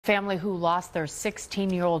Family who lost their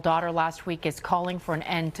 16-year-old daughter last week is calling for an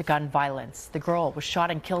end to gun violence. The girl was shot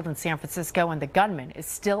and killed in San Francisco, and the gunman is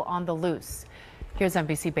still on the loose. Here's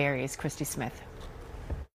NBC Bay Area's Christie Smith.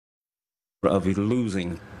 Of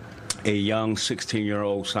losing a young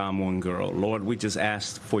 16-year-old Samoan girl. Lord, we just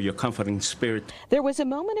ask for your comforting spirit. There was a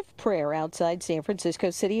moment of prayer outside San Francisco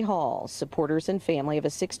City Hall. Supporters and family of a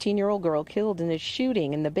 16-year-old girl killed in a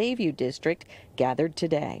shooting in the Bayview district gathered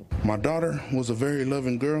today. My daughter was a very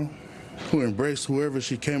loving girl who embraced whoever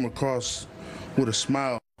she came across with a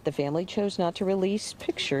smile. The family chose not to release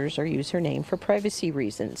pictures or use her name for privacy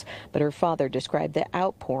reasons, but her father described the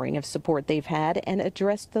outpouring of support they've had and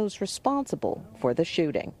addressed those responsible for the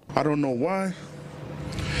shooting. I don't know why,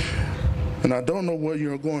 and I don't know what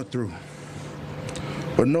you're going through,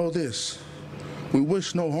 but know this, we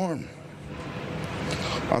wish no harm.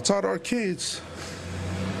 I taught our kids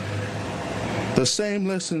the same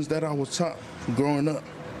lessons that I was taught growing up.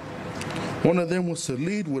 One of them was to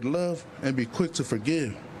lead with love and be quick to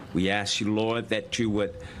forgive. We ask you, Lord, that you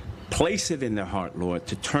would place it in their heart, Lord,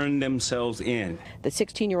 to turn themselves in. The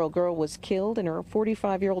 16-year-old girl was killed and her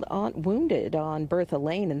 45-year-old aunt wounded on Bertha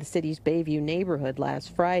Lane in the city's Bayview neighborhood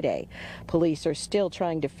last Friday. Police are still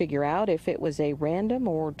trying to figure out if it was a random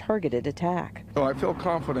or targeted attack. So I feel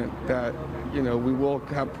confident that, we will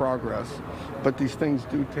have progress, but these things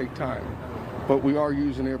do take time. But we are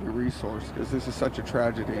using every resource because this is such a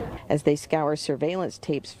tragedy. As they scour surveillance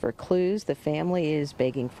tapes for clues, the family is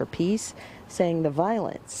begging for peace, saying the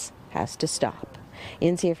violence has to stop.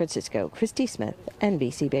 In San Francisco, Christie Smith,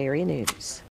 NBC Bay Area News.